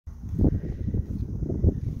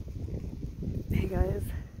guys,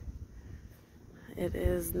 it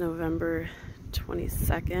is November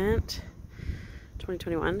 22nd,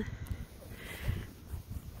 2021.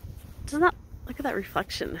 Doesn't that, look at that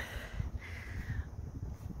reflection.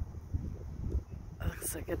 It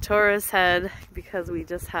looks like a Taurus head because we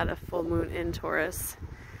just had a full moon in Taurus.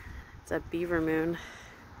 It's a Beaver moon.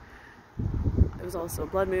 It was also a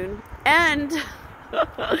blood moon, and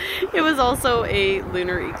it was also a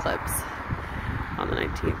lunar eclipse on the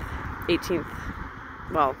 19th, 18th,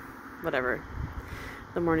 well, whatever,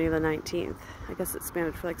 the morning of the 19th. I guess it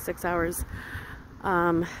spanned for like 6 hours.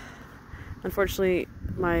 Unfortunately,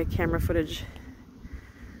 my camera footage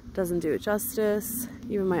doesn't do it justice.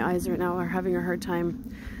 Even my eyes right now are having a hard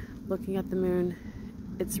time looking at the moon.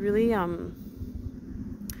 It's really kind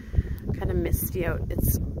of misty out.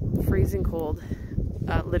 It's freezing cold,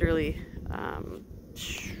 literally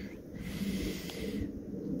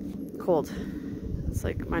cold. It's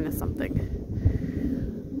like minus something.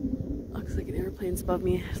 Looks like an airplane's above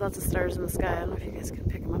me. There's lots of stars in the sky. I don't know if you guys can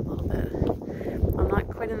pick them up a little bit. I'm not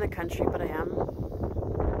quite in the country, but I am.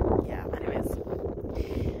 Yeah, anyways.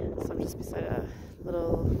 So I'm just beside a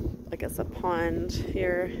little, I guess, a pond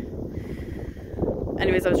here.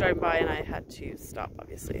 Anyways, I was driving by and I had to stop,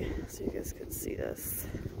 obviously, so you guys could see this.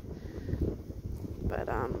 But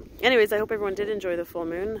anyways, I hope everyone did enjoy the full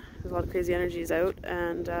moon. There's a lot of crazy energies out,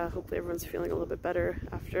 and hopefully everyone's feeling a little bit better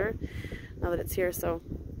after, now that it's here. So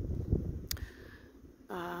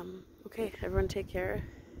okay, everyone take care.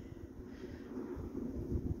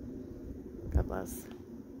 God bless.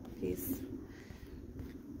 Peace.